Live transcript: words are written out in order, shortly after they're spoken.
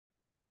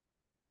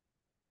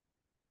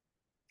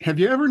Have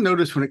you ever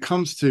noticed when it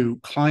comes to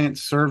client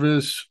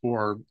service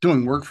or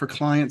doing work for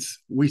clients,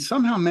 we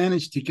somehow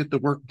manage to get the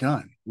work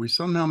done? We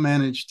somehow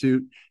manage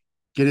to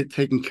get it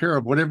taken care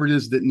of, whatever it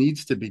is that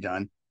needs to be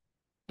done.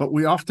 But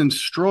we often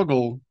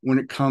struggle when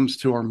it comes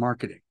to our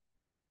marketing.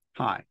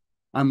 Hi,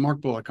 I'm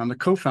Mark Bullock. I'm the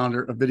co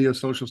founder of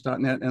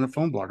Videosocials.net and a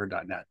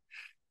PhoneBlogger.net.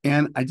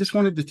 And I just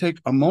wanted to take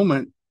a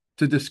moment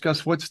to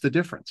discuss what's the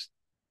difference.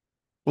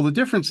 Well, the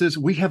difference is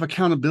we have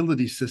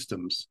accountability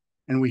systems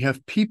and we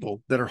have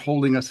people that are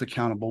holding us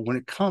accountable when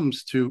it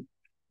comes to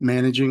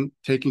managing,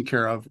 taking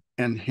care of,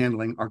 and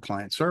handling our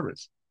client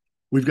service.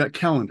 We've got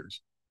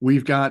calendars,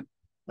 we've got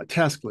a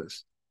task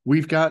list,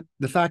 we've got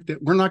the fact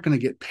that we're not going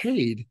to get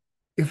paid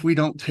if we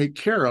don't take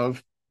care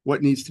of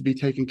what needs to be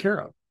taken care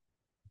of.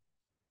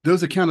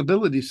 Those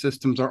accountability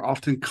systems are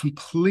often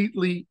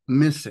completely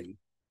missing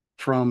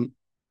from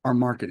our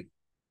marketing.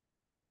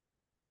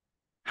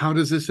 How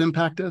does this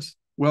impact us?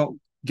 Well,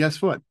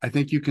 guess what? I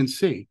think you can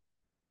see.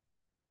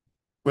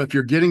 Well, if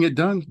you're getting it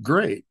done,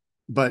 great,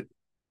 but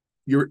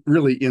you're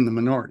really in the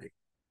minority.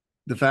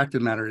 The fact of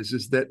the matter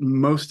is that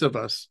most of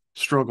us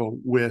struggle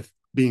with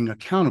being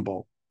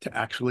accountable to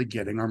actually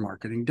getting our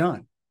marketing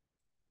done.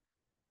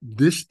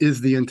 This is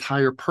the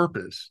entire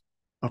purpose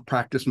of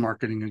Practice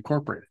Marketing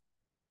Incorporated.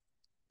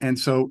 And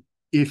so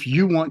if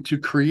you want to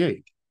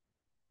create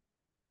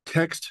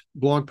text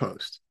blog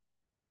posts,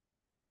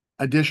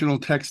 additional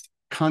text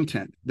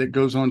content that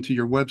goes onto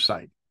your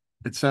website,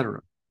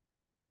 etc.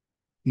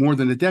 More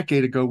than a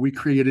decade ago, we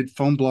created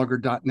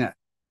PhoneBlogger.net.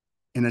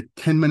 In a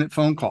 10-minute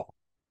phone call,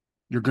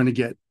 you're going to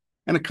get,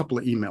 and a couple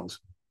of emails,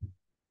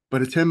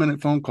 but a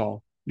 10-minute phone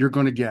call, you're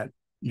going to get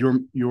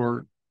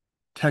your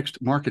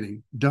text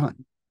marketing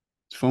done.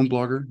 It's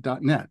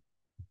PhoneBlogger.net.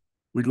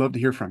 We'd love to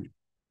hear from you.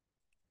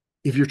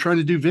 If you're trying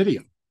to do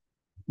video,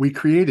 we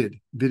created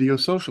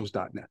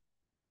Videosocials.net,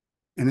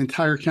 an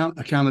entire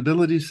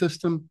accountability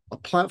system, a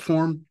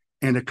platform,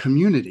 and a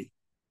community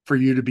for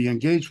you to be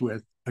engaged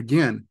with.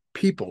 Again,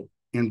 people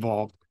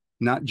involved,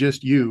 not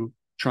just you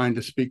trying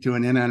to speak to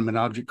an inanimate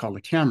object called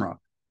a camera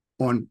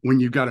on when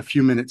you've got a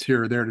few minutes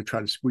here or there to try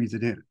to squeeze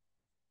it in.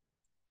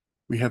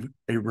 We have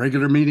a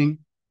regular meeting.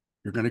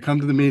 You're going to come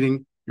to the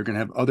meeting. You're going to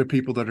have other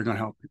people that are going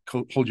to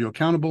help hold you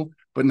accountable.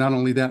 But not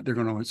only that, they're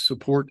going to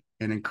support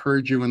and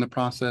encourage you in the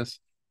process,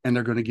 and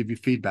they're going to give you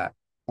feedback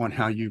on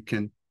how you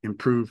can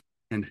improve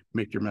and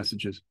make your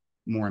messages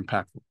more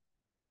impactful.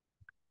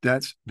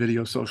 That's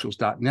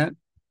Videosocials.net.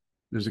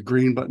 There's a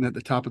green button at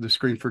the top of the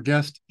screen for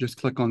guests. Just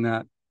click on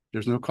that.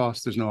 There's no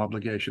cost. There's no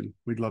obligation.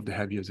 We'd love to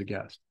have you as a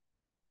guest.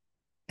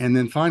 And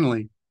then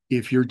finally,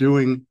 if you're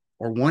doing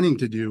or wanting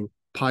to do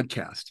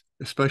podcast,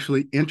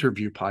 especially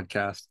interview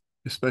podcast,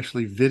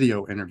 especially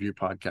video interview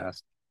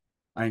podcast,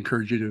 I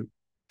encourage you to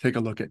take a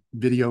look at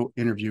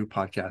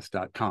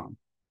videointerviewpodcast.com,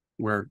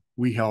 where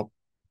we help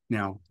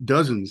now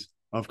dozens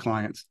of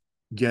clients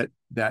get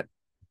that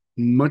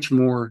much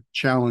more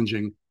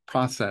challenging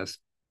process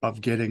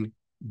of getting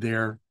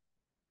their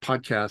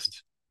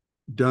podcast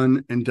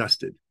done and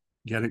dusted,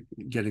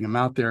 getting them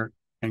out there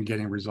and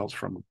getting results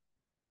from them.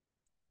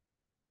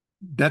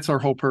 That's our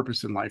whole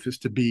purpose in life, is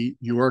to be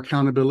your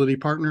accountability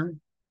partner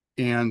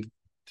and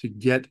to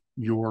get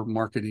your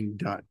marketing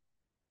done.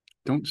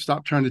 Don't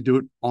stop trying to do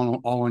it all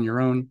on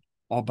your own,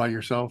 all by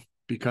yourself,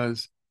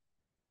 because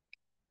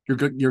you're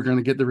going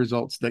to get the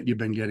results that you've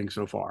been getting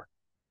so far.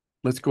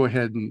 Let's go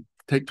ahead and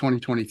take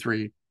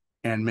 2023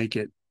 and make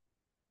it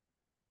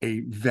a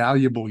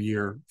valuable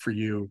year for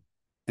you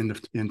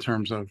in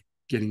terms of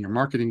getting your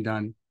marketing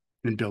done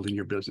and building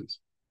your business.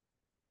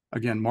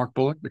 Again, Mark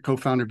Bullock, the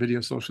co-founder of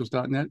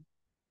Videosocials.net,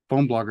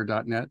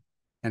 PhoneBlogger.net,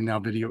 and now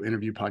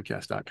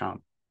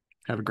VideoInterviewPodcast.com.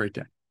 Have a great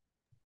day.